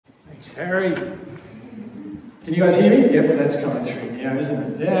Terry, can you guys hear me? Yep, that's coming through now,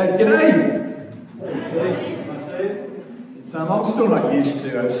 isn't it? Yeah, g'day! So I'm still not used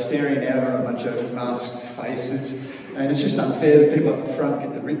to staring out on a bunch of masked faces, and it's just unfair that people up the front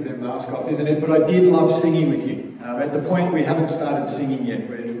get to rip their mask off, isn't it? But I did love singing with you. At the point we haven't started singing yet,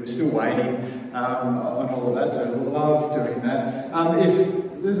 we're still waiting on all of that, so I love doing that.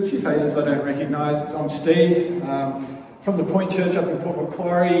 If there's a few faces I don't recognise, I'm Steve. From the Point Church up in Port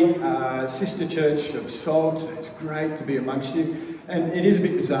Macquarie, sister church of Salt. It's great to be amongst you. And it is a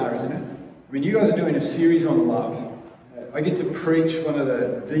bit bizarre, isn't it? I mean, you guys are doing a series on love. I get to preach one of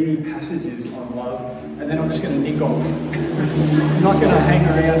the passages on love, and then I'm just going to nick off. I'm not going to hang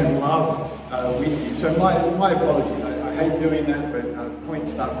around and love with you. So my apologies. I hate doing that, but Point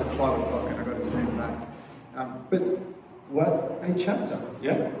starts at 5 o'clock and I've got to stand back. But what a chapter,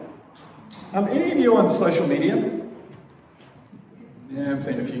 yeah? Any of you on social media? Yeah, I'm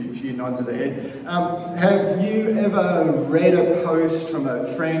seeing a few nods of the head. Have you ever read a post from a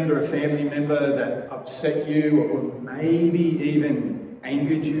friend or a family member that upset you or maybe even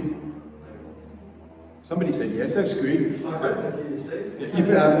angered you? Somebody said yes, that's good.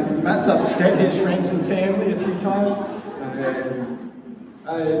 Matt's upset his friends and family a few times.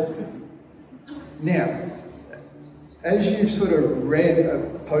 Now, as you've sort of read a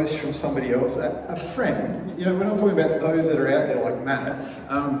post from somebody else, a friend, you know, we're not talking about those that are out there like Matt,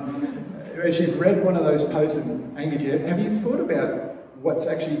 as you've read one of those posts and angered you, have you thought about what's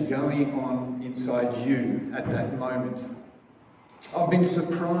actually going on inside you at that moment? I've been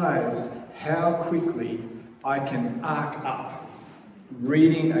surprised how quickly I can arc up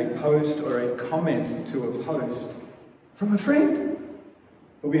reading a post or a comment to a post from a friend.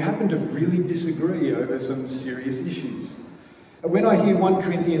 But we happen to really disagree over some serious issues. When I hear 1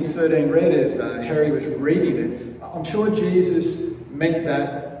 Corinthians 13 read as Harry was reading it, I'm sure Jesus meant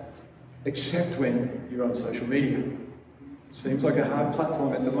that except when you're on social media. Seems like a hard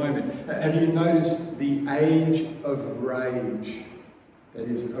platform at the moment. Have you noticed the age of rage that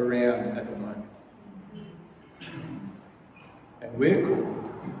is around at the moment? And we're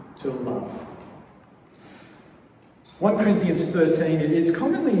called to love. 1 Corinthians 13, it's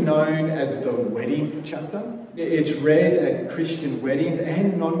commonly known as the wedding chapter. It's read at Christian weddings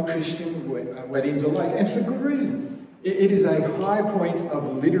and non-Christian weddings alike, and for good reason. It is a high point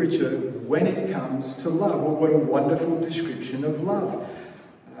of literature when it comes to love. Well, what a wonderful description of love.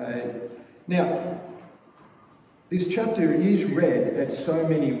 Now, this chapter is read at so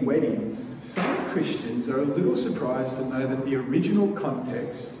many weddings. Some Christians are a little surprised to know that the original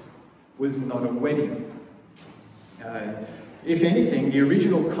context was not a wedding. If anything, the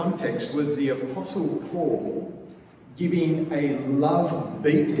original context was the Apostle Paul giving a love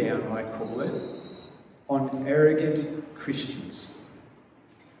beatdown, I call it, on arrogant Christians.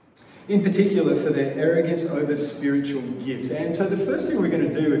 In particular, for their arrogance over spiritual gifts. And so the first thing we're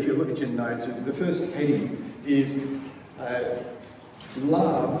going to do, if you look at your notes, is the first heading is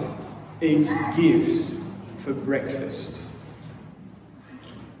love eats gifts for breakfast.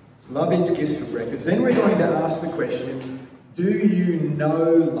 Love eats gifts for breakfast. Then we're going to ask the question, do you know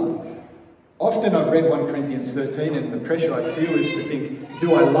love? Often I've read 1 Corinthians 13 and the pressure I feel is to think,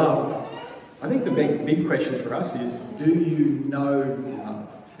 do I love? I think the big question for us is, do you know love?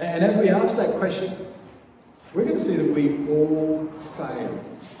 And as we ask that question, we're going to see that we all fail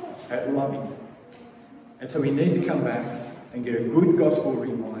at loving. And so we need to come back and get a good gospel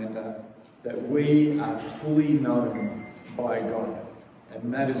reminder that we are fully known by God.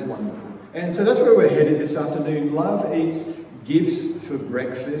 And that is wonderful. And so that's where we're headed this afternoon. Love eats gifts for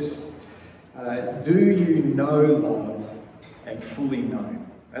breakfast. Do you know love and fully know?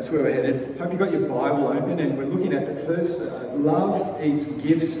 That's where we're headed. Hope you got your Bible open, and we're looking at the first. Love eats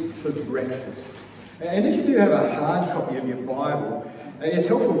gifts for breakfast. And if you do have a hard copy of your Bible, it's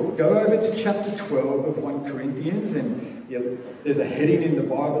helpful. Go over to chapter 12 of 1 Corinthians, and there's a heading in the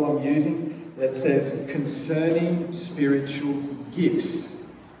Bible I'm using that says, concerning spiritual gifts.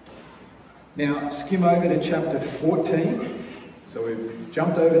 Now, skim over to chapter 14. So we've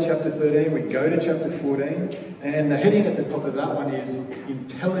jumped over chapter 13, we go to chapter 14, and the heading at the top of that one is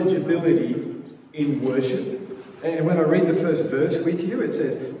intelligibility in worship. And when I read the first verse with you, it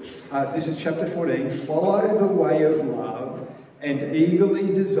says, this is chapter 14, follow the way of love and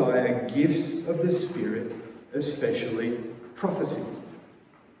eagerly desire gifts of the Spirit, especially prophecy.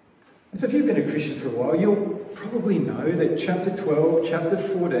 And so if you've been a Christian for a while, you'll probably know that chapter 12, chapter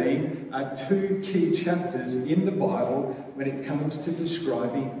 14 are two key chapters in the Bible when it comes to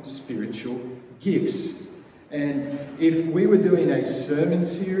describing spiritual gifts. And if we were doing a sermon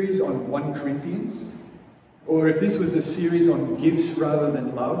series on 1 Corinthians, or if this was a series on gifts rather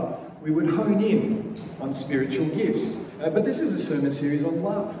than love, we would hone in on spiritual gifts. But this is a sermon series on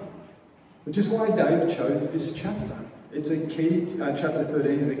love, which is why Dave chose this chapter. It's a key, chapter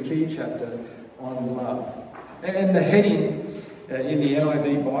 13 is a key chapter on love. And the heading in the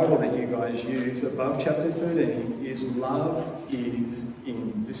NIV Bible that you guys use above chapter 13 is Love is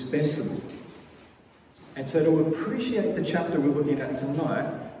Indispensable. And so to appreciate the chapter we're looking at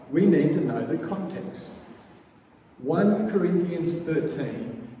tonight, we need to know the context. 1 Corinthians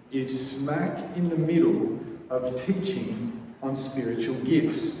 13 is smack in the middle of teaching on spiritual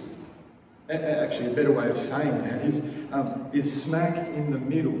gifts. Actually, a better way of saying that is smack in the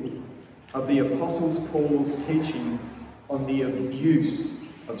middle of the Apostle Paul's teaching on the abuse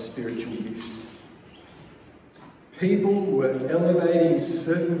of spiritual gifts. People were elevating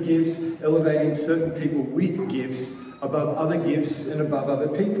certain gifts, elevating certain people with gifts above other gifts and above other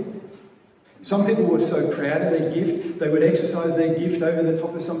people. Some people were so proud of their gift, they would exercise their gift over the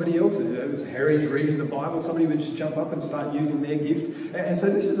top of somebody else's. It was Harry's reading the Bible, somebody would just jump up and start using their gift. And so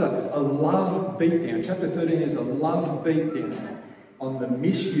this is a love beatdown. Chapter 13 is a love beatdown on the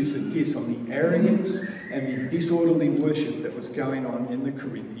misuse of gifts, on the arrogance and the disorderly worship that was going on in the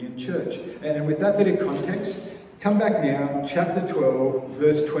Corinthian church. And with that bit of context, come back now, chapter 12,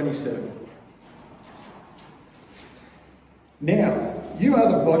 verse 27. Now, you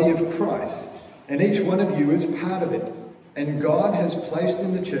are the body of Christ, and each one of you is part of it. And God has placed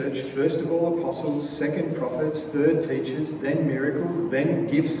in the church, first of all apostles, second prophets, third teachers, then miracles, then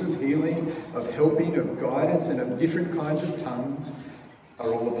gifts of healing, of helping, of guidance, and of different kinds of tongues.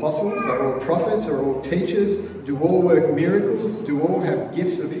 Are all apostles? Are all prophets? Are all teachers? Do all work miracles? Do all have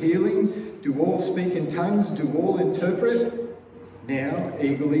gifts of healing? Do all speak in tongues? Do all interpret? Now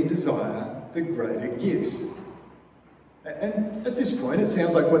eagerly desire the greater gifts. And at this point, it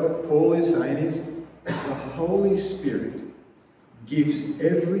sounds like what Paul is saying is the Holy Spirit gives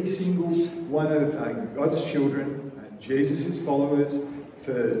every single one of God's children, Jesus' followers,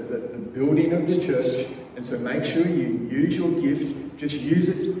 for the building of the church. And so make sure you use your gift, just use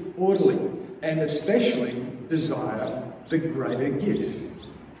it orderly, and especially desire the greater gifts.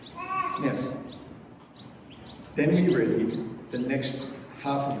 Now, then we read the next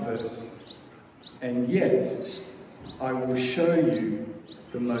half of the verse. And yet, I will show you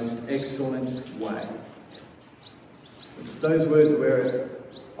the most excellent way. Those words where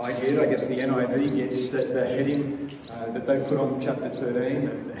I guess the NIV gets the heading that they put on chapter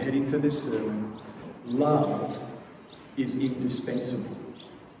 13, the heading for this sermon. Love is indispensable.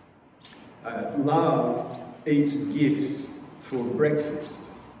 Love eats gifts for breakfast.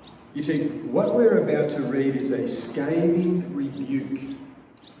 You see, what we're about to read is a scathing rebuke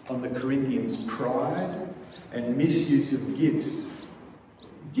on the Corinthians' pride and misuse of gifts.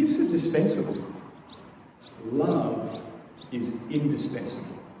 Gifts are dispensable. Love is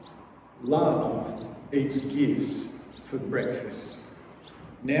indispensable. Love eats gifts for breakfast.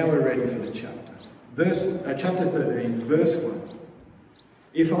 Now we're ready for the chapter. Chapter 13, verse 1.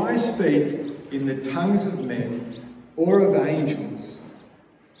 If I speak in the tongues of men or of angels,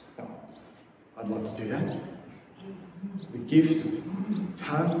 I'd love to do that. The gift of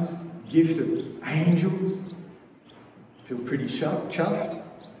tongues, gift of angels, feel pretty chuffed,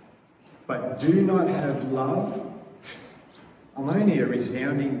 but do not have love, I'm only a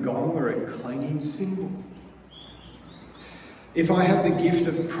resounding gong or a clanging cymbal. If I have the gift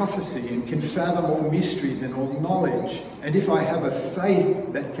of prophecy and can fathom all mysteries and all knowledge, and if I have a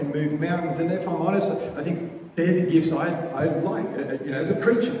faith that can move mountains, and if I'm honest, I think they're the gifts I'd like, as a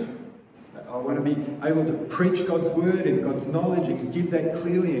preacher. I want to be able to preach God's word and God's knowledge and give that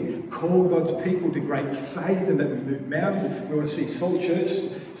clearly and call God's people to great faith and that we move mountains. We want to see Salt Church,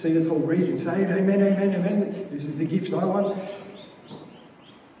 see this whole region saved. Amen, amen, amen. This is the gift I want.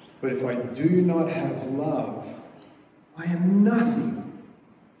 But if I do not have love, I am nothing.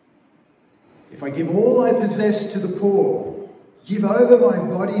 If I give all I possess to the poor, give over my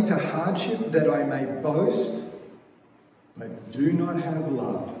body to hardship that I may boast, but do not have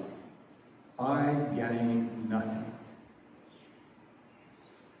love, I gain nothing.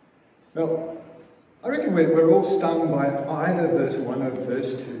 Well, I reckon we're all stung by either verse 1 or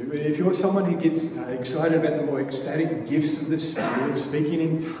verse 2. If you're someone who gets excited about the more ecstatic gifts of the Spirit, speaking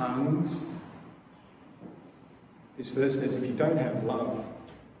in tongues, this verse says if you don't have love,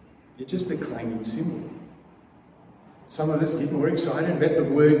 you're just a clanging cymbal. Some of us get more excited about the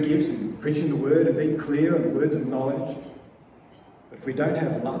word gifts and preaching the word and being clear on words of knowledge. But if we don't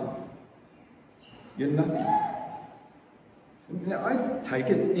have love, you're nothing. Now, I take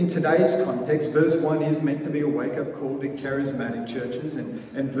it in today's context, verse 1 is meant to be a wake-up call to charismatic churches,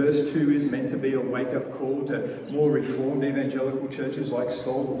 and verse 2 is meant to be a wake-up call to more reformed evangelical churches like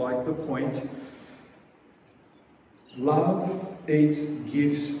Salt, like The Point. Love eats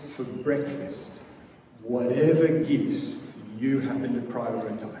gifts for breakfast, whatever gifts you happen to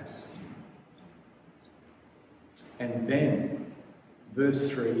prioritise. And then,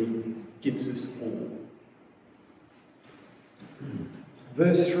 verse 3 gets us all.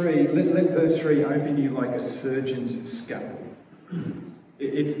 Verse 3, let verse 3 open you like a surgeon's scalpel.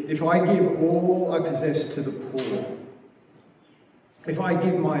 If I give all I possess to the poor, if I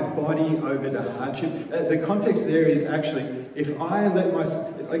give my body over to hardship, the context there is actually, if I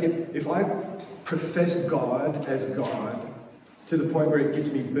profess God as God to the point where it gets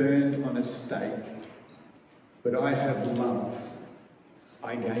me burned on a stake, but I have love,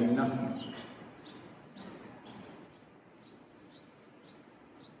 I gain nothing.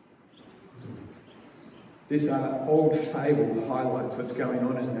 This old fable highlights what's going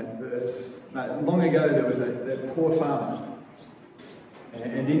on in that verse. Long ago, there was that poor farmer,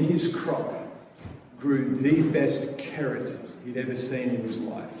 and in his crop grew the best carrot he'd ever seen in his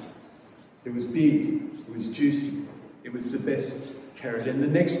life. It was big, it was juicy, it was the best carrot. And the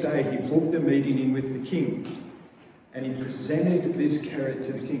next day, he booked a meeting in with the king, and he presented this carrot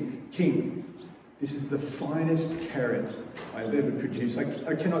to the king. King, this is the finest carrot I've ever produced.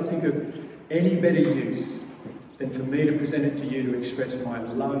 I cannot think of any better use than for me to present it to you to express my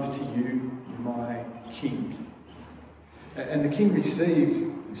love to you, my king. And the king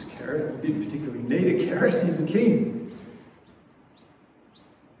received this carrot. He didn't particularly need a carrot, he's the king.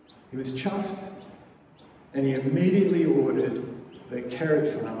 He was chuffed, and he immediately ordered the carrot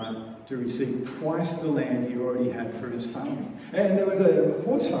farmer to receive twice the land he already had for his farming. And there was a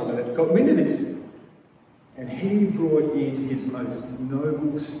horse farmer that got wind of this, and he brought in his most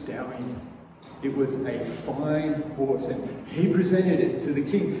noble stallion. It was a fine horse, and he presented it to the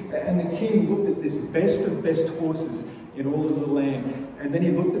king. And the king looked at this best of best horses in all of the land, and then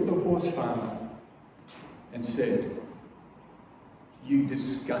he looked at the horse farmer and said, "You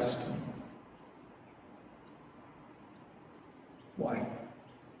disgust me." Why?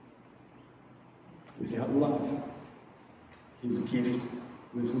 Without love, his gift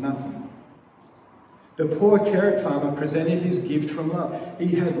was nothing. The poor carrot farmer presented his gift from love.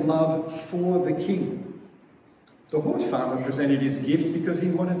 He had love for the king. The horse farmer presented his gift because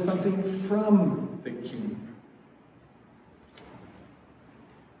he wanted something from the king.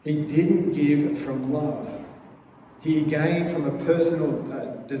 He didn't give from love. He gained from a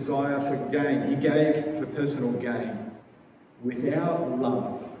personal desire for gain. He gave for personal gain. Without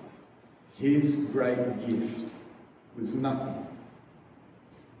love, his great gift was nothing.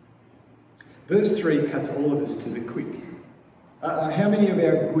 Verse 3 cuts all of us to the quick. How many of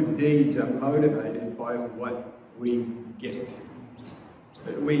our good deeds are motivated by what we get?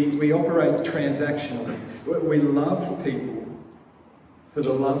 We operate transactionally. We love people for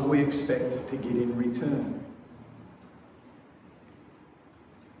the love we expect to get in return.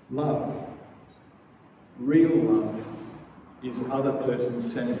 Love, real love, is other person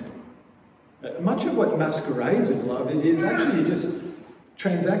centered. Much of what masquerades as love is actually just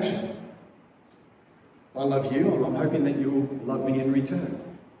transaction. I love you, I'm hoping that you'll love me in return.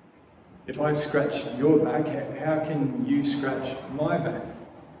 If I scratch your back, how can you scratch my back?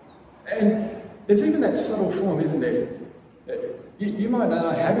 And there's even that subtle form, isn't there? You might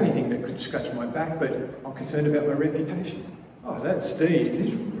not have anything that could scratch my back, but I'm concerned about my reputation. Oh, that's Steve,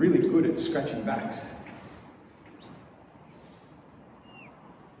 he's really good at scratching backs.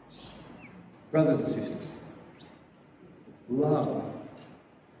 Brothers and sisters, love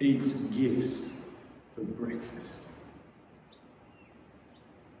eats gifts for breakfast.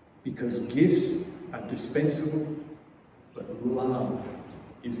 Because gifts are dispensable, but love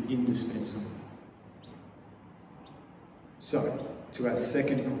is indispensable. So, to our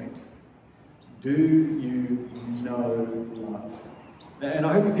second point, do you know love? And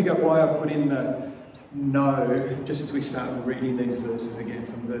I hope you pick up why I put in the no just as we start reading these verses again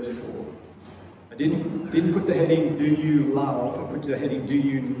from verse 4. I didn't put the heading, do you love? I put the heading, do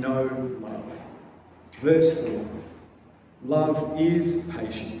you know love? Verse 4, love is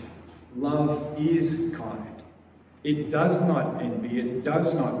patient. Love is kind. It does not envy. It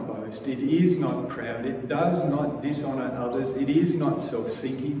does not boast. It is not proud. It does not dishonour others. It is not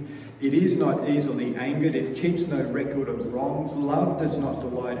self-seeking. It is not easily angered. It keeps no record of wrongs. Love does not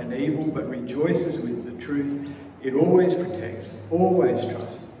delight in evil, but rejoices with the truth. It always protects, always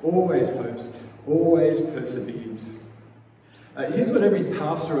trusts, always hopes, always perseveres. Here's what every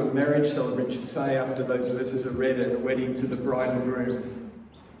pastor or marriage celebrant should say after those verses are read at a wedding to the bride and groom.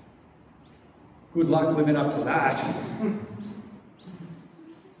 Good luck living up to that.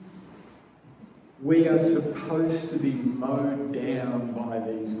 We are supposed to be mowed down by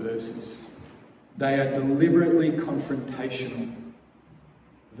these verses. They are deliberately confrontational.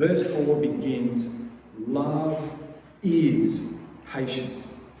 Verse 4 begins, love is patient.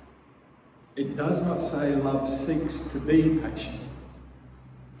 It does not say love seeks to be patient.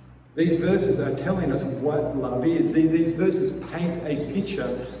 These verses are telling us what love is. These verses paint a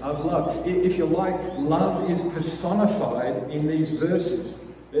picture of love. If you like, love is personified in these verses.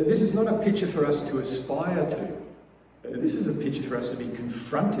 This is not a picture for us to aspire to. This is a picture for us to be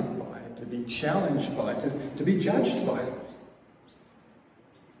confronted by it, to be challenged by it, to be judged by it.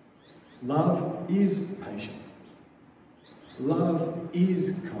 Love is patient. Love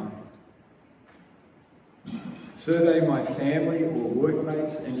is kind. Survey my family or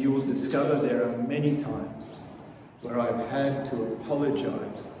workmates and you will discover there are many times where I've had to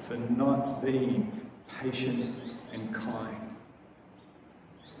apologise for not being patient and kind.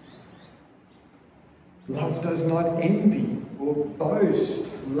 Love does not envy or boast.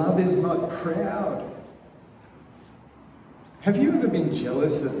 Love is not proud. Have you ever been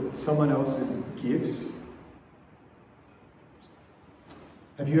jealous of someone else's gifts?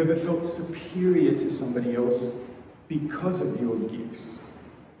 Have you ever felt superior to somebody else because of your gifts?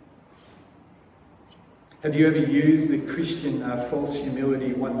 Have you ever used the Christian false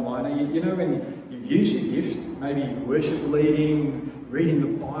humility one-liner? You know, when you use your gift, maybe worship leading, reading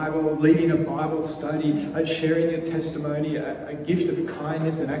the Bible, leading a Bible study, sharing your testimony, a gift of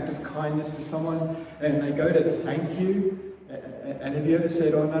kindness, an act of kindness to someone, and they go to thank you. And have you ever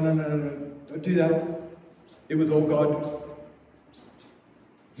said, oh, no, don't do that. It was all God.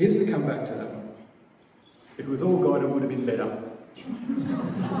 Here's the comeback to that one. If it was all God, it would have been better.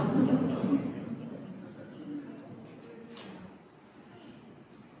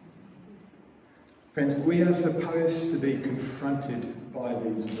 Friends, we are supposed to be confronted by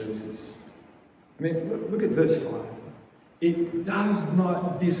these verses. I mean, look at verse 5. It does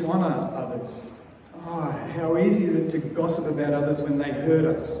not dishonour others. Oh, how easy is it to gossip about others when they hurt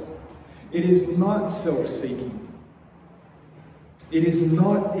us? It is not self-seeking. It is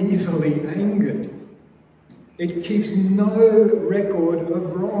not easily angered. It keeps no record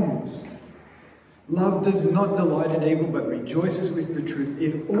of wrongs. Love does not delight in evil, but rejoices with the truth.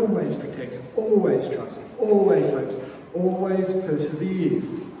 It always protects, always trusts, always hopes, always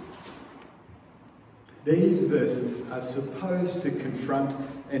perseveres. These verses are supposed to confront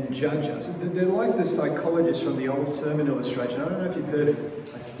and judge us. They're like the psychologist from the old sermon illustration. I don't know if you've heard it.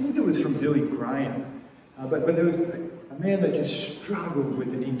 I think it was from Billy Graham. But there was a man that just struggled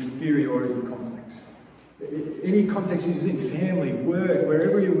with an inferiority complex. Any context he was in, family, work,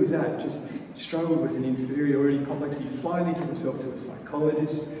 wherever he was at, just struggled with an inferiority complex. He finally took himself to a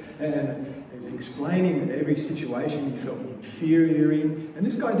psychologist and he was explaining every situation he felt inferior in. And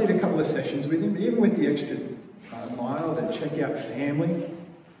this guy did a couple of sessions with him, even went the extra mile to check out family.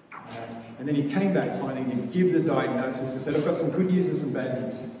 And then he came back finally to give the diagnosis and said, I've got some good news and some bad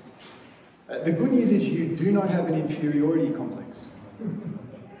news. The good news is you do not have an inferiority complex.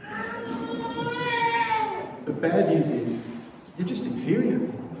 The bad news is you're just inferior.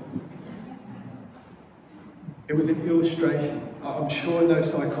 It was an illustration. I'm sure no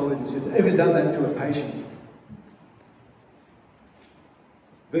psychologist has ever done that to a patient.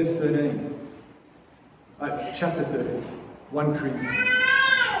 Verse 13, chapter 13, 1 Corinthians.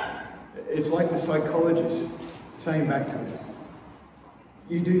 It's like the psychologist saying back to us,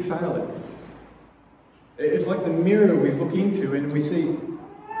 you do fail at this. It's like the mirror we look into and we see,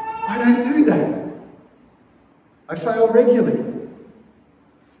 I don't do that. I fail regularly.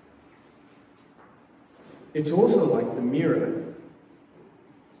 It's also like the mirror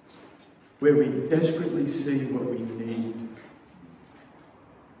where we desperately see what we need.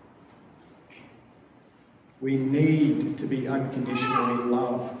 We need to be unconditionally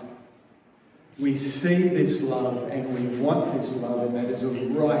loved. We see this love and we want this love, and that is a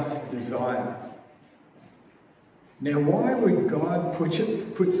right desire. Now, why would God put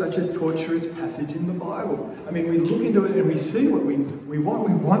such a torturous passage in the Bible? I mean, we look into it and we see what we want.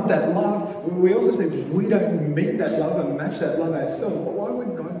 We want that love. We also say we don't meet that love and match that love ourselves. But why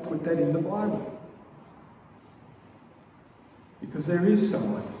would God put that in the Bible? Because there is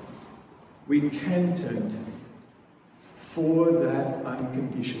someone we can turn to for that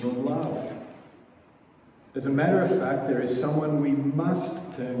unconditional love. As a matter of fact, there is someone we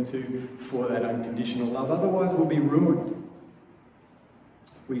must turn to for that unconditional love. Otherwise, we'll be ruined.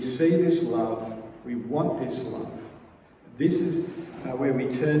 We see this love. We want this love. This is where we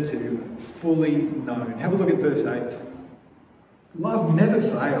turn to fully known. Have a look at verse 8. Love never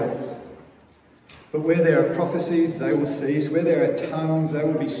fails. But where there are prophecies, they will cease. Where there are tongues, they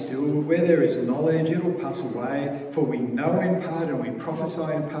will be stilled. Where there is knowledge, it will pass away. For we know in part and we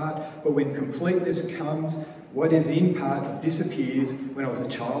prophesy in part. But when completeness comes, what is in part disappears. When I was a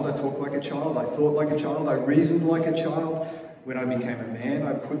child, I talked like a child. I thought like a child. I reasoned like a child. When I became a man,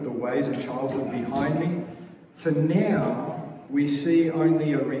 I put the ways of childhood behind me. For now, we see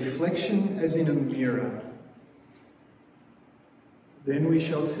only a reflection as in a mirror. Then we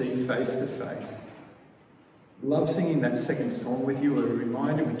shall see face to face. Love singing that second song with you, a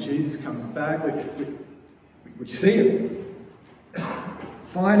reminder when Jesus comes back, we see him.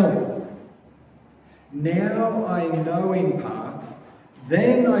 Finally, now I know in part,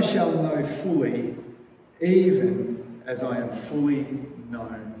 then I shall know fully, even as I am fully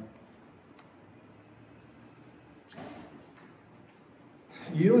known.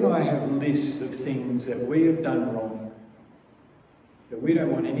 You and I have lists of things that we have done wrong that we don't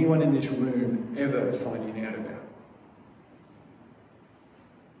want anyone in this room ever finding out about.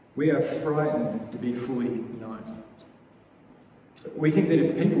 We are frightened to be fully known. We think that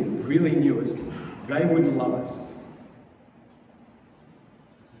if people really knew us, they would love us.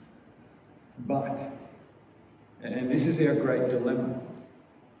 But, and this is our great dilemma,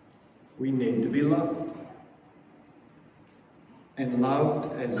 we need to be loved. And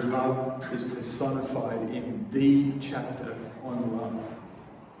loved as love is personified in the chapter on love.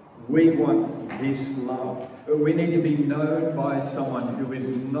 We want this love. But we need to be known by someone who is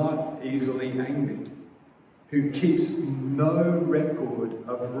not easily angered, who keeps no record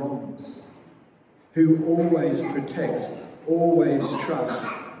of wrongs, who always protects, always trusts,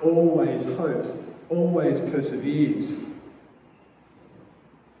 always hopes, always perseveres.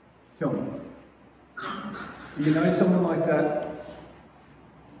 Tell me, do you know someone like that?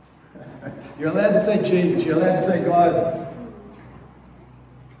 You're allowed to say Jesus, you're allowed to say God.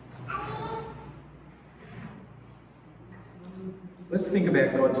 Let's think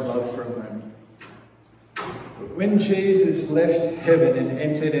about God's love for a moment. When Jesus left heaven and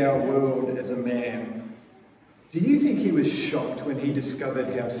entered our world as a man, do you think he was shocked when he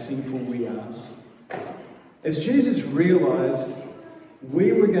discovered how sinful we are? As Jesus realised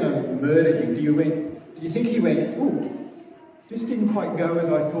we were going to murder him, do you think he went, ooh, this didn't quite go as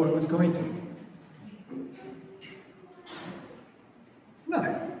I thought it was going to?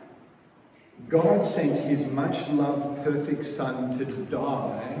 No. God sent his much-loved, perfect Son to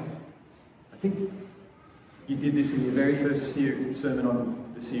die. I think you did this in your very first sermon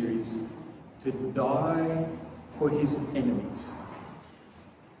on the series. To die for his enemies.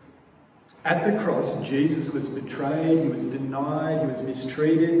 At the cross, Jesus was betrayed, he was denied, he was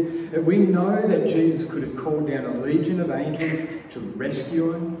mistreated. And we know that Jesus could have called down a legion of angels to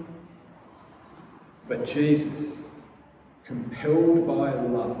rescue him. But Jesus, compelled by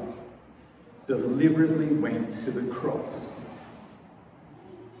love, deliberately went to the cross.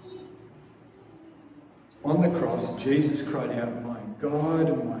 On the cross, Jesus cried out, my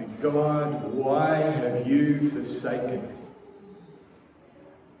God, why have you forsaken me?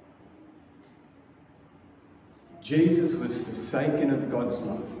 Jesus was forsaken of God's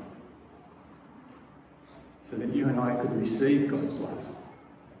love so that you and I could receive God's love.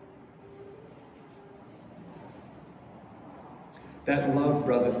 That love,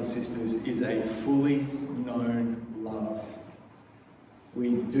 brothers and sisters, is a fully known love. We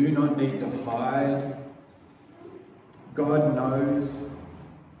do not need to hide. God knows.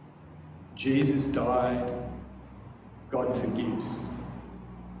 Jesus died. God forgives.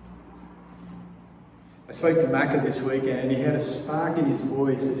 I spoke to Macca this week and he had a spark in his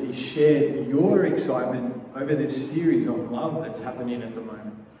voice as he shared your excitement over this series on love that's happening at the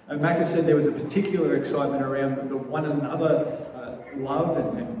moment. And Macca said there was a particular excitement around the one another love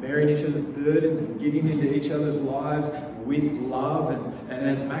and bearing each other's burdens and getting into each other's lives with love. And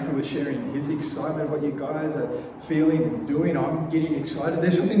as Macca was sharing his excitement, what you guys are feeling and doing, I'm getting excited.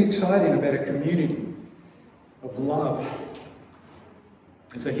 There's something exciting about a community of love.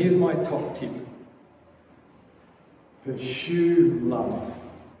 And so here's my top tip. Pursue love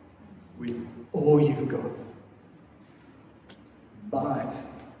with all you've got. But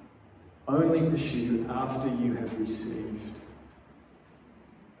only pursue after you have received.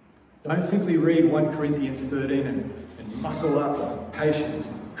 Don't simply read 1 Corinthians 13 and muscle up on patience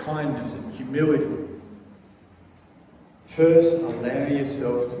and kindness and humility. First, allow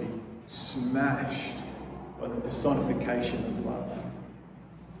yourself to be smashed by the personification of love.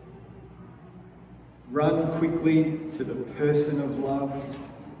 Run quickly to the person of love.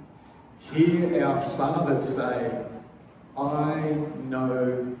 Hear our Father say, I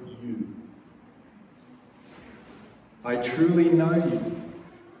know you. I truly know you.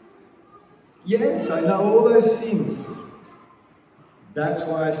 Yes, I know all those things. That's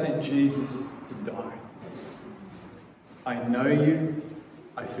why I sent Jesus to die. I know you.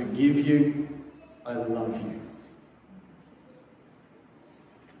 I forgive you. I love you.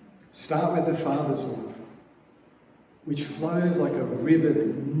 Start with the Father's love, which flows like a river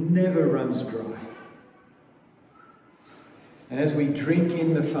that never runs dry. And as we drink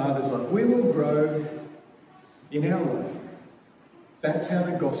in the Father's love, we will grow in our love. That's how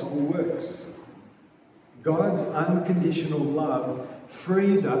the gospel works. God's unconditional love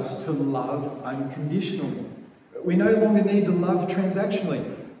frees us to love unconditionally. We no longer need to love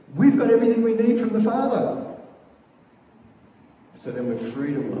transactionally. We've got everything we need from the Father. So then we're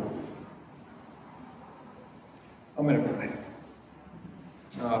free to love. I'm going to pray.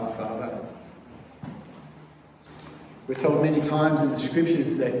 Oh, Father, we're told many times in the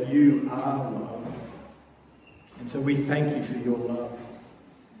scriptures that you are love. And so we thank you for your love,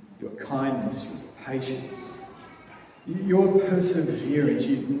 your kindness, your patience, your perseverance.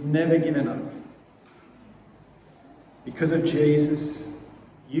 You've never given up. Because of Jesus,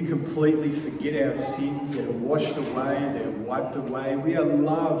 you completely forget our sins. They're washed away, they're wiped away. We are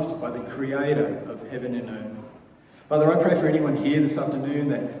loved by the Creator of heaven and earth. Father, I pray for anyone here this afternoon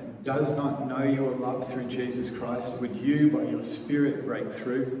that does not know your love through Jesus Christ. Would you, by your Spirit, break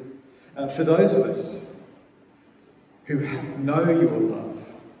through? For those of us who know your love,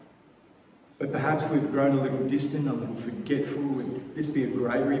 but perhaps we've grown a little distant, a little forgetful, would this be a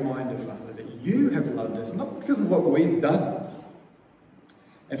great reminder, Father, that you have loved us, not because of what we've done.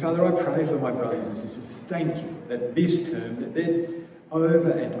 And Father, I pray for my brothers and sisters. Thank you that this term, that they're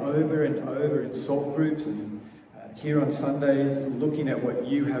over and over and over in salt groups and here on Sundays, looking at what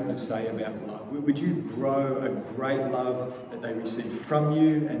you have to say about love. Would you grow a great love that they receive from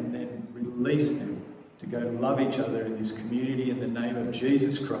you and then release them to go love each other in this community in the name of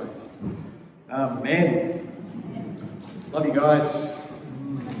Jesus Christ. Amen. Love you guys.